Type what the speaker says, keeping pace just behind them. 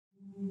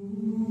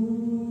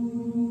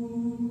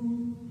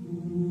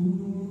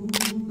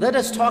let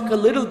us talk a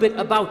little bit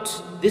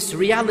about this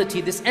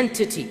reality, this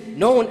entity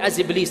known as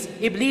Iblees.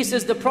 Iblees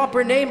is the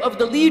proper name of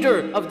the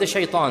leader of the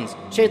shaitans.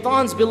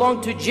 Shaitans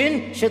belong to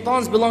jinn,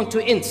 shaitans belong to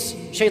ins.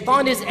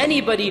 Shaitan is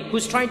anybody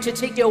who's trying to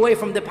take you away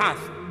from the path.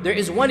 There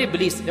is one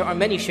Iblees, there are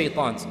many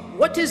shaitans.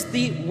 What is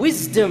the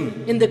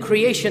wisdom in the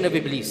creation of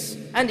Iblees?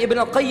 And Ibn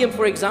al-Qayyim,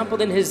 for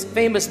example, in his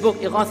famous book,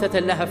 Ighathat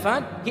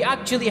al-Lahafan, he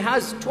actually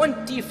has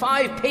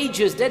 25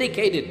 pages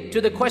dedicated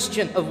to the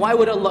question of why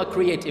would Allah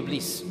create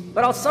Iblees.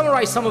 But I'll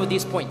summarize some of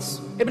these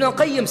points. Ibn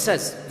al-Qayyim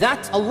says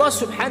that Allah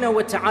subhanahu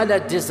wa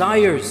ta'ala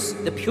desires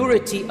the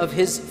purity of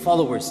His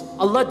followers.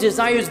 Allah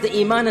desires the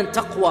iman and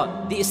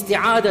taqwa, the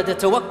isti'adah, the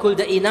tawakkul,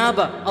 the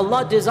inaba.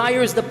 Allah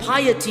desires the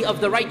piety of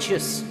the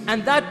righteous.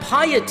 And that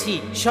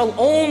piety shall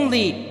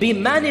only be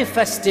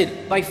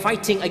manifested by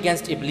fighting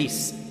against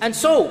Iblees. And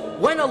so,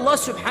 when Allah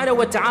subhanahu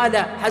wa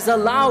ta'ala has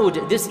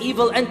allowed this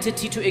evil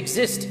entity to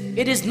exist,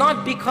 it is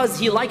not because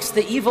He likes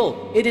the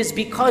evil, it is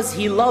because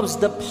He loves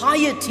the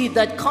piety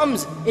that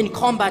comes in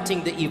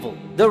combating the evil,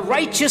 the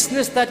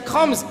righteousness that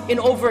comes in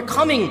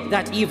overcoming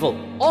that evil.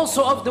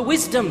 Also of the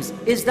wisdoms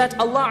is that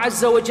Allah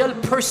Azza wa Jal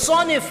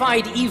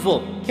personified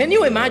evil. Can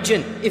you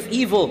imagine if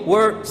evil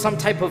were some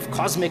type of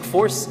cosmic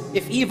force?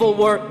 If evil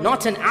were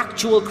not an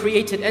actual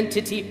created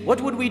entity,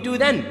 what would we do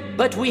then?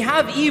 But we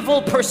have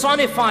evil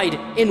personified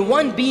in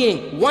one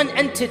being, one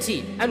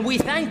entity, and we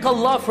thank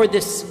Allah for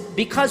this,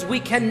 because we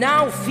can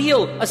now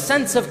feel a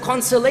sense of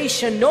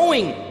consolation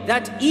knowing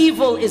that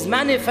evil is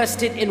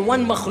manifested in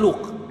one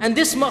makhluk. And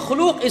this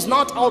makhluk is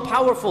not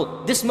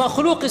all-powerful. This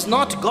makhluk is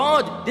not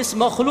God. This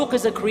makhluk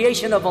is a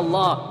creation of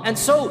Allah. And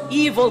so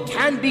evil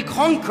can be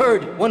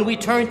conquered when we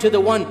turn to the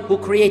one who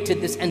created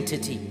this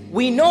entity.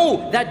 We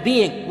know that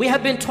being. We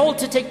have been told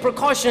to take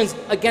precautions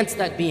against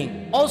that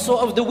being. Also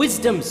of the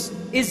wisdoms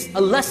is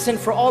a lesson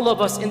for all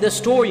of us in the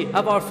story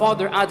of our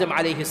father Adam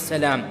alayhi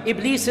salam.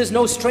 Iblees is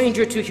no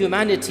stranger to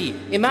humanity.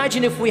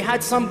 Imagine if we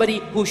had somebody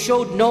who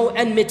showed no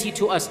enmity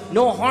to us,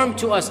 no harm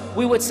to us.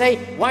 We would say,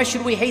 why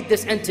should we hate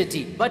this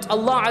entity? But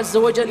Allah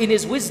Azza wa Jal in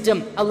His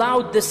wisdom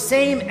allowed the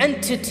same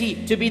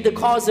entity to be the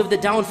cause of the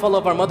downfall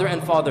of our mother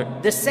and father.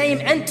 The same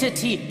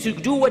entity to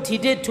do what He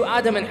did to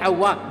Adam and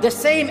Hawa. The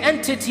same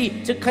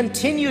entity to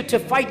continue to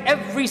fight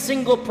every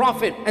single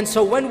prophet. And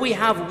so when we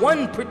have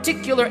one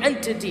particular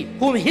entity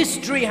whom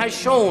history has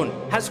shown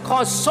has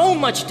caused so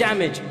much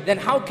damage, then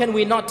how can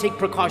we not take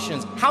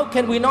precautions? How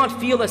can we not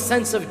feel a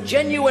sense of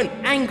genuine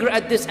anger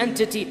at this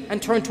entity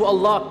and turn to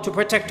Allah to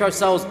protect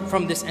ourselves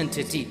from this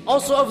entity?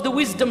 Also of the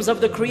wisdoms of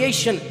the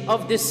creation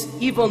of this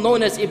evil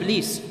known as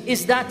Iblees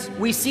is that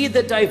we see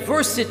the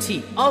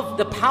diversity of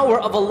the power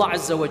of Allah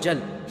Azza wa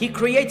Jal. He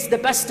creates the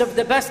best of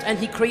the best, and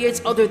He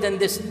creates other than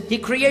this. He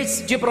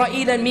creates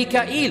Jibreel and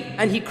Mikael,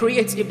 and He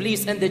creates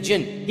Iblees and the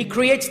jinn. He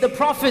creates the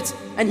prophets,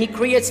 and He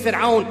creates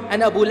Fir'aun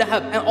and Abu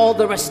Lahab and all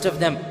the rest of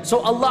them. So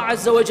Allah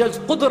Azza wa Jal's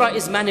qudra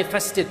is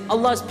manifested.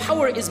 Allah's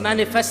power is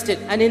manifested.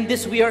 And in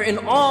this we are in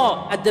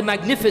awe at the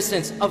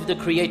magnificence of the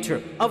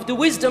Creator. Of the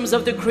wisdoms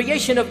of the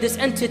creation of this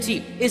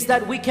entity is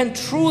that we can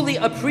truly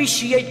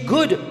appreciate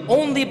good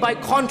only by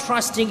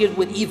contrasting it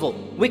with evil.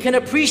 We can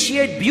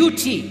appreciate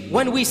beauty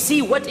when we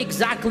see what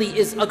exactly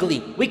is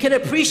ugly. We can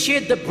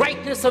appreciate the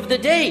brightness of the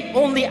day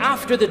only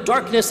after the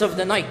darkness of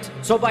the night.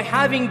 So by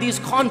having these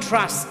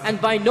contrasts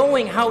and by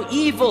knowing how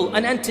evil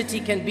an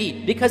entity can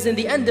be, because in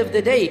the end of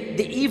the day,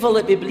 the evil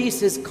of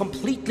Iblees is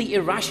completely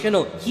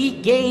irrational.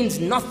 He gains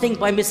nothing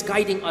by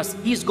misguiding us.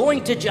 He's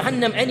going to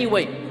Jahannam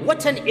anyway.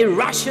 What an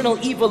irrational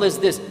evil is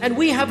this? And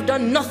we have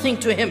done nothing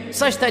to him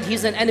such that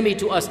he's an enemy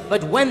to us.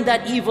 But when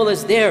that evil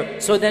is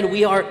there, so then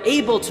we are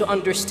able to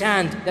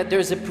understand that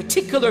there's a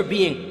particular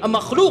being, a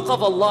makhluk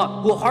of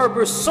Allah, who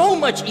harbors so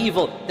much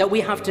evil that we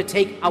have to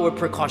take our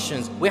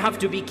precautions. We have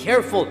to be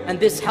careful, and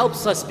this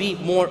helps us be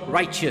more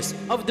righteous.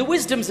 Of the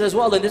wisdoms as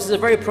well, and this is a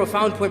very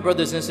profound point,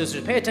 brothers and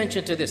sisters, pay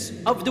attention to this.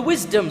 Of the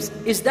wisdoms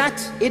is that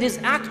it is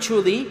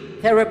actually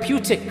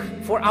therapeutic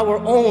for our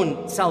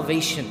own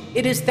salvation.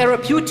 It is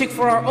therapeutic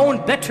for our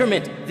own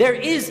betterment. There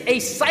is a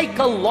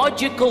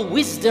psychological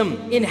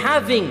wisdom in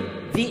having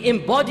the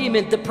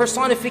embodiment, the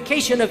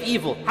personification of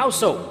evil. How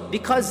so?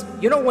 Because,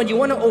 you know, when you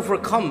want to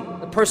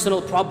overcome a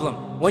personal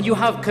problem, when you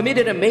have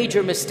committed a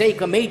major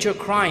mistake, a major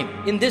crime,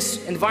 in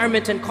this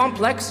environment and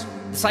complex,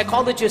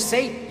 psychologists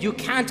say you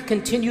can't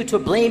continue to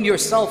blame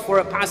yourself for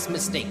a past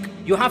mistake.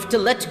 You have to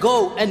let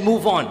go and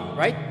move on,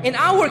 right? In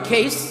our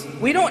case,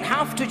 we don't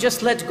have to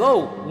just let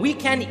go. We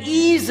can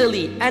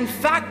easily and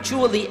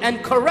factually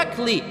and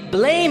correctly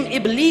blame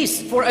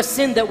Iblees for a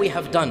sin that we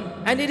have done.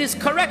 And it is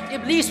correct,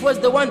 Iblees was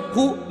the one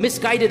who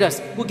misguided us,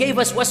 who gave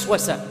us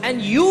waswasa,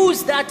 and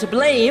use that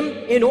blame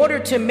in order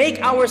to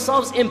make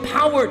ourselves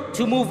empowered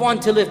to move on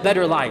to live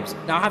better lives.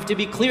 Now I have to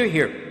be clear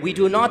here. We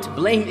do not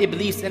blame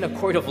Iblees in a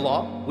court of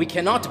law. We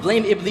cannot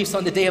blame Iblees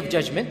on the Day of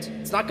Judgment.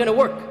 It's not going to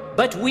work.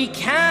 But we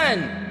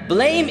can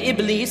blame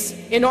Iblis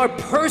in our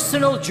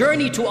personal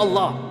journey to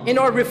Allah, in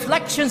our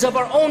reflections of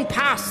our own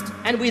past,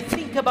 and we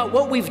think about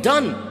what we've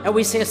done and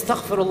we say,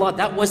 astaghfirullah,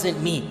 that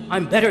wasn't me,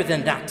 I'm better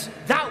than that.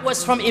 That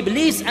was from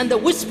Iblis and the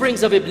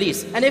whisperings of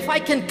Iblis. And if I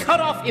can cut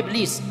off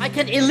Iblis, I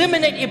can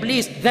eliminate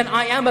Iblis, then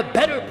I am a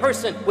better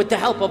person with the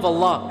help of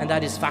Allah. And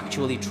that is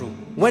factually true.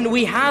 When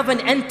we have an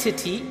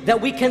entity that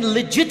we can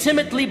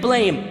legitimately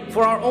blame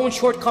for our own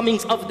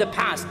shortcomings of the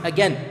past,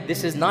 again,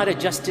 this is not a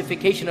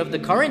justification of the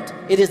current,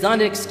 it is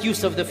not an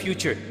excuse of the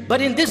future.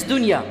 But in this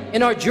dunya,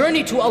 in our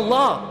journey to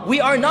Allah,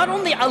 we are not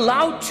only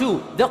allowed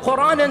to, the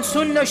Quran and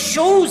Sunnah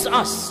shows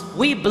us,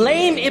 we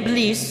blame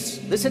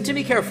Iblis, listen to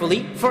me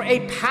carefully, for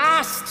a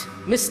past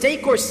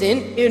mistake or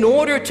sin in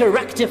order to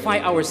rectify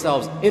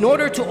ourselves, in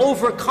order to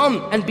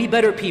overcome and be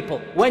better people.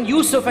 When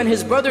Yusuf and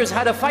his brothers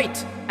had a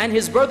fight and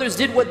his brothers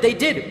did what they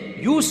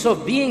did,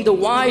 Yusuf being the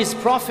wise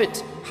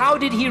prophet, how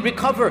did he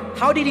recover?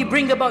 How did he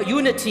bring about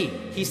unity?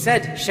 He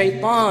said,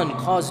 Shaitan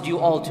caused you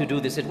all to do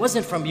this. It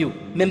wasn't from you.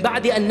 مِن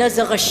بَعْدِ أَن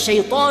نَزَغَ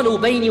الشَّيْطَانُ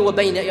بَيْنِي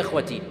وَبَيْنَ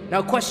إِخْوَتِي.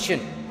 Now question,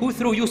 who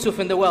threw Yusuf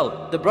in the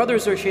well? The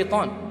brothers or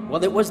Shaitan?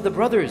 Well, it was the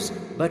brothers.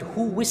 But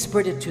who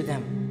whispered it to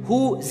them?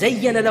 Who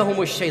زَيَّنَ لَهُمُ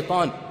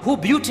الشَّيْطَانِ? Who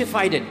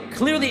beautified it?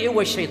 Clearly it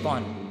was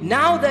Shaitan.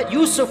 Now that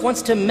Yusuf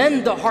wants to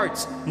mend the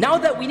hearts, now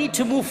that we need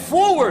to move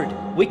forward,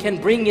 we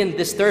can bring in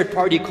this third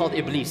party called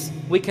Iblis.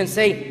 We can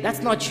say,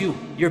 that's not you,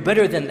 you're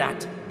better than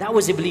that. That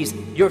was Iblis.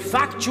 You're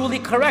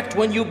factually correct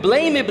when you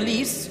blame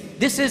Iblis.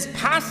 This is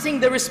passing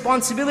the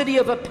responsibility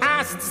of a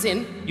past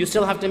sin. You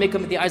still have to make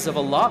them in the eyes of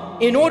Allah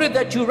in order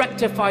that you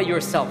rectify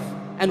yourself.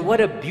 And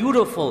what a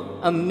beautiful,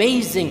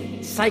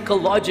 amazing,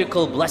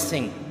 psychological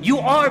blessing. You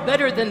are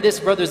better than this,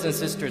 brothers and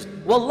sisters.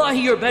 Wallahi,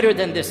 you're better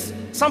than this.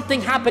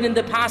 Something happened in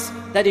the past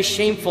that is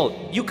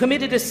shameful. You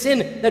committed a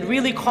sin that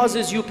really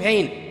causes you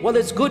pain. Well,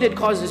 it's good it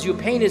causes you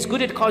pain. It's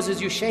good it causes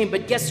you shame.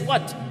 But guess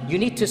what? You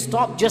need to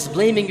stop just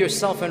blaming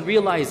yourself and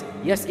realize,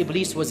 yes,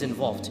 Iblis was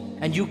involved.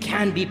 And you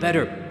can be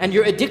better. And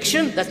your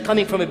addiction, that's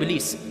coming from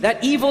Iblis.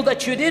 That evil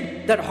that you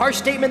did, that harsh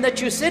statement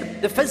that you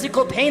said, the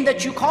physical pain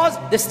that you caused,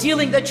 the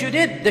stealing that you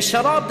did, the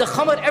sharab, the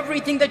khamar,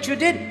 everything that you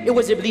did, it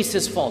was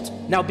Iblis's fault.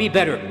 Now be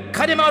better.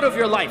 Cut him out of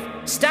your life.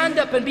 Stand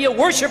up and be a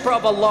worshipper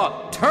of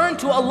Allah. Turn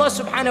to Allah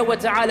subhanahu wa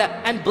ta'ala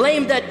and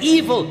blame that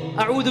evil.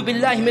 A'udhu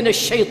billahi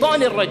minash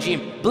shaitanir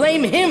rajim.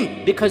 Blame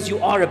him because you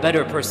are a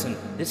better person.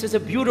 This is a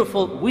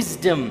beautiful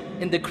wisdom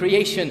in the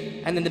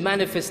creation and in the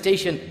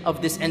manifestation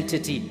of this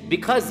entity.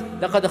 Because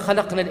لَقَدْ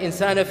خَلَقْنَا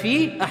الْإِنسَانَ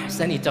فِي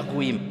أَحْسَنِ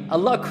تَقْوِيمٍ.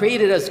 Allah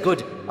created us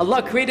good.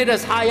 Allah created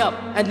us high up.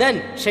 And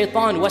then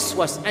shaitan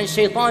waswas and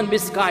shaitan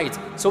misguides.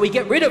 So we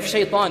get rid of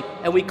shaitan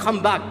and we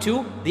come back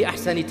to the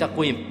ahsani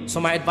taqweem. So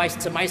my advice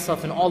to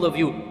myself and all of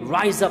you,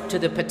 rise up to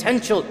the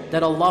potential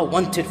that Allah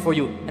wanted for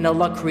you and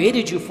Allah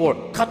created you for.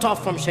 Cut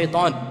off from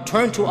shaitan.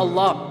 Turn to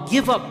Allah.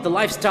 Give up the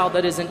lifestyle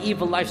that is an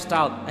evil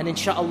lifestyle. And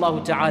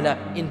insha'Allah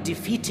ta'ala, in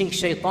defeating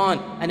shaitan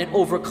and in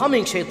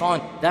overcoming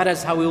shaitan, that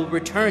is how we will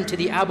return to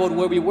the abode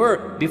where we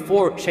were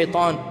before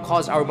shaitan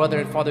caused our mother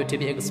and father to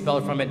be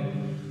expelled from it.